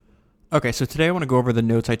Okay, so today I want to go over the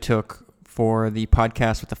notes I took for the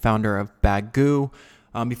podcast with the founder of Baggu.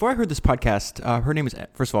 Before I heard this podcast, her name is,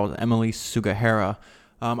 first of all, Emily Sugihara.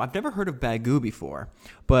 I've never heard of Baggu before,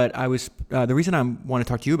 but the reason I want to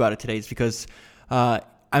talk to you about it today is because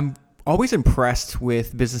I'm always impressed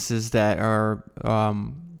with businesses that are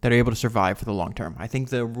able to survive for the long term. I think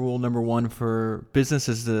the rule number one for business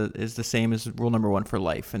is the same as rule number one for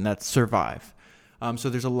life, and that's survive.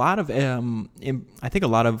 So there's a lot of, I think, a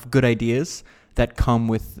lot of good ideas that come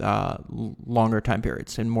with longer time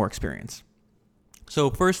periods and more experience.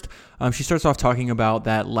 So first, she starts off talking about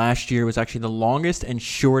that last year was actually the longest and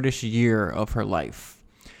shortest year of her life.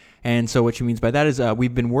 And so what she means by that is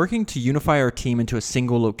we've been working to unify our team into a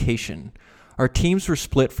single location. Our teams were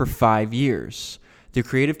split for 5 years. The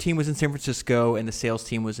creative team was in San Francisco and the sales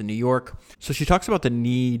team was in New York. So she talks about the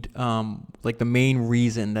need, the main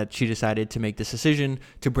reason that she decided to make this decision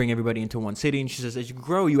to bring everybody into one city. And she says, as you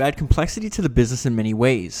grow, you add complexity to the business in many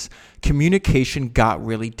ways. Communication got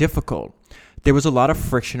really difficult. There was a lot of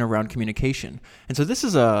friction around communication. And so this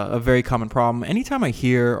is a very common problem. Anytime I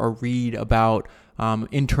hear or read about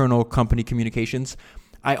internal company communications,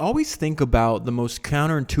 I always think about the most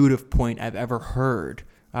counterintuitive point I've ever heard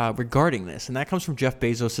regarding this, and that comes from Jeff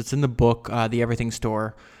Bezos. It's in the book, The Everything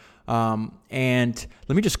Store. And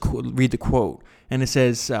let me just read the quote. And it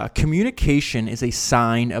says, communication is a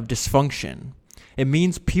sign of dysfunction. It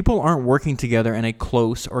means people aren't working together in a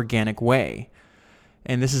close, organic way.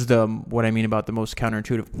 And this is what I mean about the most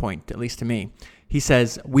counterintuitive point, at least to me. He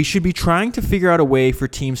says, we should be trying to figure out a way for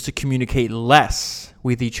teams to communicate less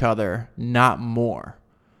with each other, not more.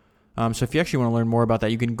 So if you actually want to learn more about that,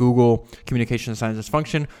 you can Google communication signs of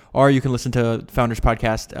dysfunction, or you can listen to Founders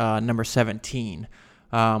Podcast number 17,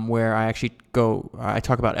 where I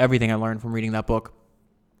talk about everything I learned from reading that book.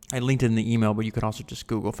 I linked it in the email, but you can also just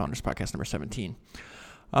Google Founders Podcast number 17.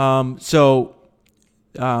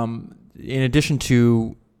 In addition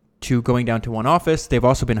to going down to one office, they've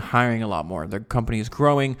also been hiring a lot more. Their company is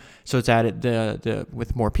growing, so it's added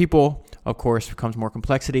with more people. Of course, becomes more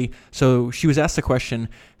complexity. So she was asked the question,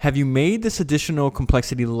 have you made this additional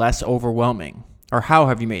complexity less overwhelming? Or how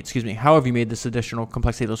have you made this additional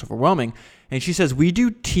complexity less overwhelming? And she says, we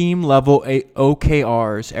do team level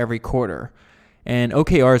OKRs every quarter. And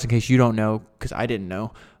OKRs, in case you don't know, because I didn't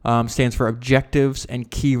know, stands for objectives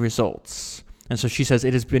and key results. And so she says,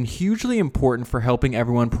 it has been hugely important for helping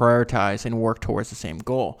everyone prioritize and work towards the same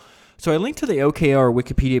goal. So I linked to the OKR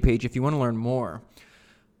Wikipedia page if you want to learn more.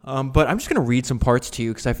 But I'm just going to read some parts to you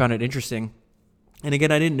because I found it interesting. And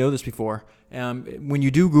again, I didn't know this before. When you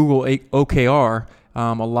do Google OKR,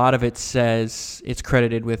 a lot of it says it's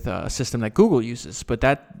credited with a system that Google uses. But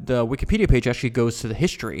the Wikipedia page actually goes to the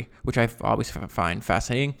history, which I always find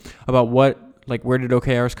fascinating, about where did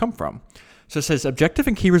OKRs come from. So it says, objective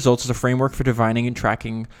and key results is a framework for defining and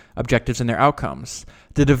tracking objectives and their outcomes.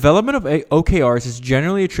 The development of OKRs is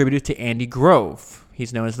generally attributed to Andy Grove.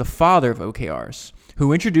 He's known as the father of OKRs,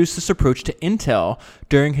 who introduced this approach to Intel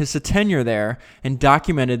during his tenure there and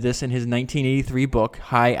documented this in his 1983 book,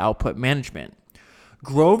 High Output Management.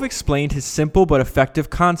 Grove explained his simple but effective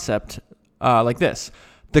concept like this.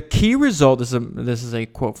 The key result, this is a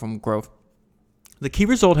quote from Grove, the key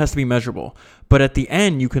result has to be measurable, but at the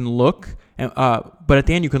end you can look and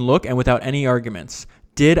without any arguments.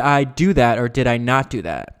 Did I do that or did I not do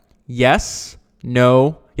that? Yes,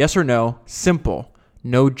 no, yes or no, simple.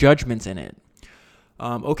 No judgments in it.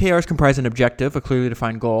 OKRs comprise an objective, a clearly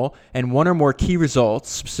defined goal, and one or more key results,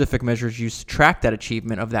 specific measures used to track that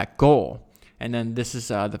achievement of that goal. And then this is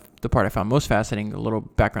the part I found most fascinating, a little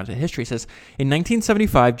background to history. It says, in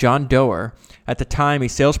 1975, John Doerr, at the time a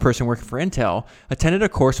salesperson working for Intel, attended a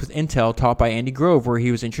course with Intel taught by Andy Grove where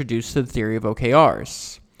he was introduced to the theory of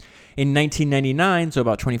OKRs. In 1999, so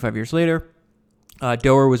about 25 years later,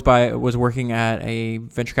 Doerr was working at a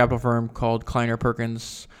venture capital firm called Kleiner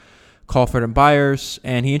Perkins Crawford and Byers,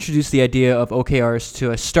 and he introduced the idea of OKRs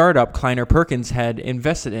to a startup Kleiner Perkins had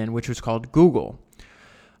invested in, which was called Google.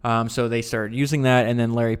 So they started using that, and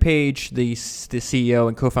then Larry Page, the CEO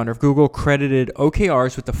and co-founder of Google, credited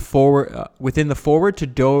OKRs with within the foreword to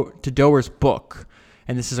Doerr's book.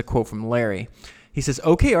 And this is a quote from Larry. He says,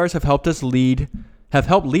 OKRs have helped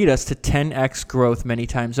lead us to 10x growth many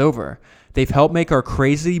times over. They've helped make our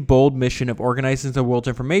crazy, bold mission of organizing the world's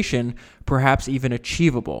information perhaps even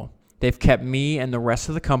achievable. They've kept me and the rest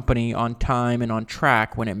of the company on time and on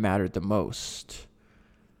track when it mattered the most.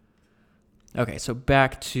 Okay, so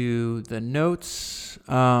back to the notes.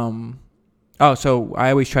 So I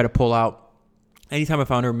always try to pull out Anytime a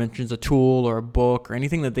founder mentions a tool or a book or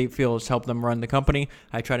anything that they feel has helped them run the company,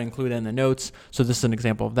 I try to include it in the notes. So this is an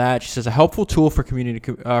example of that. She says, a helpful tool for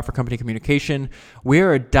company communication. We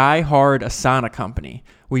are a die-hard Asana company.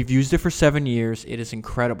 We've used it for 7 years. It is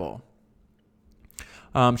incredible.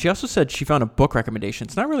 She also said she found a book recommendation.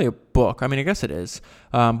 It's not really a book. I mean, I guess it is.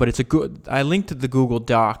 But it's a good. I linked to the Google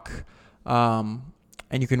Doc, and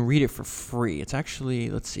you can read it for free. It's actually,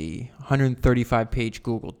 135-page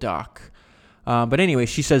Google Doc. But anyway,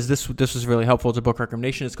 she says this was really helpful. It's a book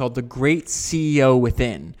recommendation. It's called The Great CEO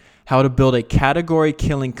Within: How to Build a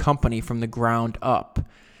Category-Killing Company from the Ground Up.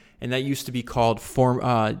 And that used to be called From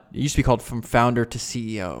Founder to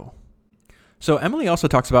CEO. So Emily also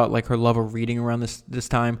talks about like her love of reading around this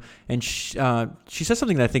time, and she says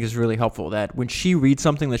something that I think is really helpful. That when she reads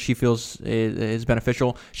something that she feels is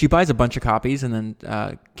beneficial, she buys a bunch of copies and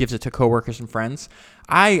then gives it to coworkers and friends.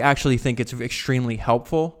 I actually think it's extremely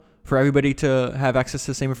helpful for everybody to have access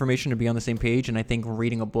to the same information, to be on the same page. And I think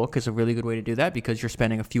reading a book is a really good way to do that because you're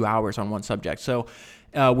spending a few hours on one subject. So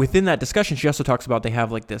within that discussion, she also talks about they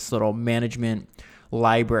have like this little management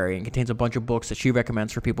library and contains a bunch of books that she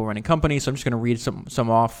recommends for people running companies. So I'm just going to read some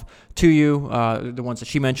off to you, the ones that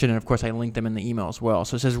she mentioned. And of course, I linked them in the email as well.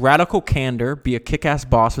 So it says, Radical Candor: Be a Kick-Ass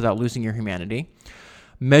Boss Without Losing Your Humanity.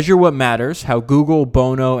 Measure What Matters: How Google,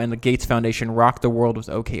 Bono, and the Gates Foundation Rocked the World with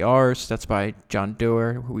OKRs. That's by John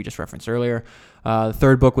Doerr, who we just referenced earlier. The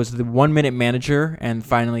third book was The 1 Minute Manager. And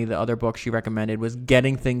finally, the other book she recommended was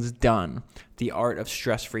Getting Things Done: The Art of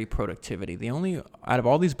Stress-Free Productivity. Out of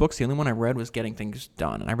all these books, the only one I read was Getting Things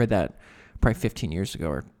Done. And I read that probably 15 years ago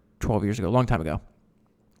or 12 years ago, a long time ago.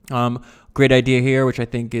 Great idea here, which I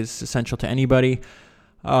think is essential to anybody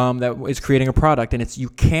that is creating a product. And it's, you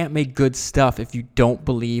can't make good stuff if you don't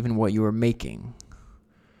believe in what you are making.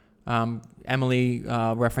 Emily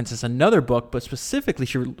references another book, but specifically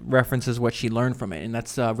she references what she learned from it. And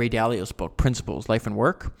that's Ray Dalio's book, Principles, Life and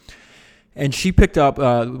Work. And she picked up,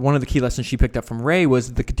 one of the key lessons she picked up from Ray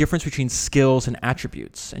was the difference between skills and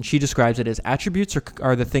attributes. And she describes it as attributes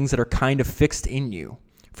are the things that are kind of fixed in you.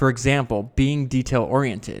 For example, being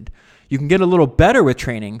detail-oriented. You can get a little better with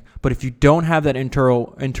training, but if you don't have that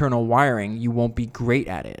internal wiring, you won't be great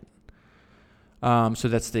at it. So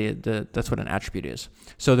that's what an attribute is.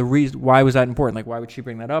 So the reason why was that important? Like, why would she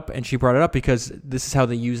bring that up? And she brought it up because this is how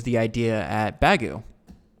they use the idea at Baggu.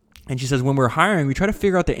 And she says, when we're hiring, we try to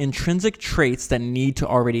figure out the intrinsic traits that need to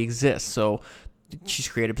already exist. So she's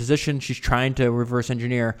created a position. She's trying to reverse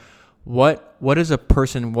engineer what does a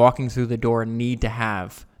person walking through the door need to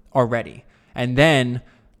have already? And then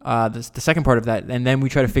the second part of that, and then we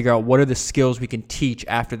try to figure out what are the skills we can teach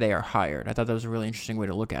after they are hired. I thought that was a really interesting way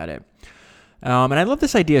to look at it. And I love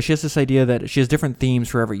this idea. She has this idea that she has different themes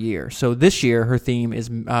for every year. So this year, her theme is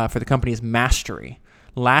for the company is mastery.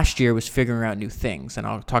 Last year was figuring out new things, and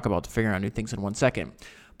I'll talk about figuring out new things in 1 second.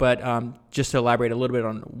 But just to elaborate a little bit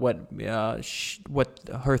on what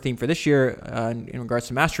her theme for this year in regards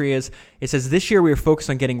to mastery is, it says this year we are focused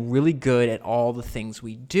on getting really good at all the things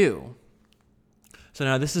we do. So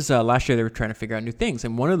now this is last year they were trying to figure out new things,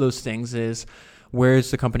 and one of those things is, where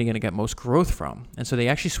is the company going to get most growth from? And so they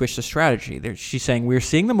actually switched the strategy. She's saying, we're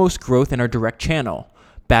seeing the most growth in our direct channel,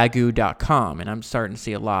 Baggu.com. And I'm starting to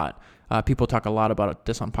see a lot. People talk a lot about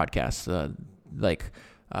this on podcasts,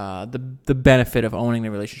 the benefit of owning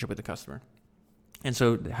the relationship with the customer. And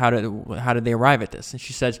so how did they arrive at this? And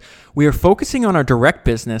she says, we are focusing on our direct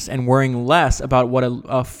business and worrying less about what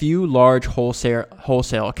a few large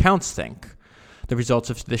wholesale accounts think. The results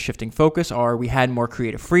of this shifting focus are we had more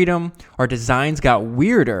creative freedom, our designs got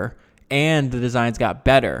weirder, and the designs got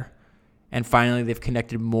better. And finally, they've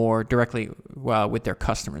connected more directly with their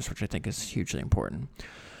customers, which I think is hugely important.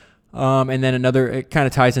 And then it kind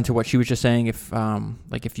of ties into what she was just saying. If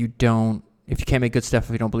you can't make good stuff,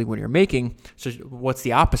 if you don't believe what you're making, so what's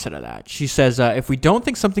the opposite of that? She says, if we don't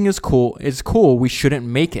think something is cool, we shouldn't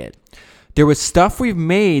make it. There was stuff we've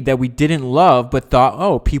made that we didn't love, but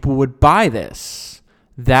thought, people would buy this.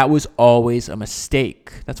 That was always a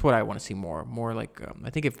mistake. That's what I want to see more. More like, I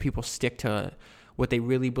think if people stick to what they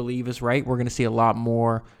really believe is right, we're going to see a lot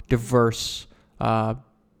more diverse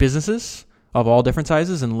businesses of all different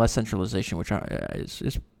sizes and less centralization, which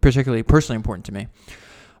is personally important to me.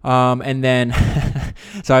 And then,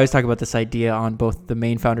 so I always talk about this idea on both the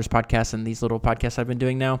main Founders podcast and these little podcasts I've been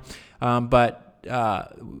doing now.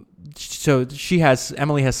 So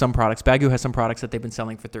Emily has some products. Baggu has some products that they've been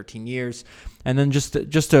selling for 13 years. And then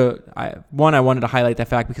I wanted to highlight that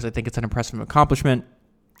fact because I think it's an impressive accomplishment.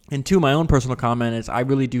 And two, my own personal comment is I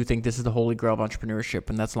really do think this is the holy grail of entrepreneurship,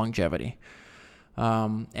 and that's longevity.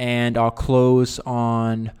 And I'll close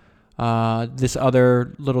on this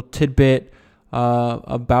other little tidbit.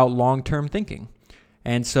 about long-term thinking.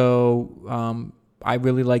 And so I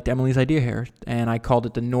really liked Emily's idea here, and I called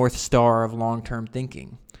it the North Star of long-term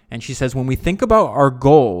thinking. And she says, when we think about our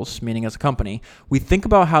goals, meaning as a company, we think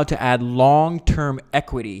about how to add long-term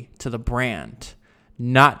equity to the brand,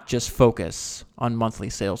 not just focus on monthly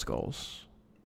sales goals.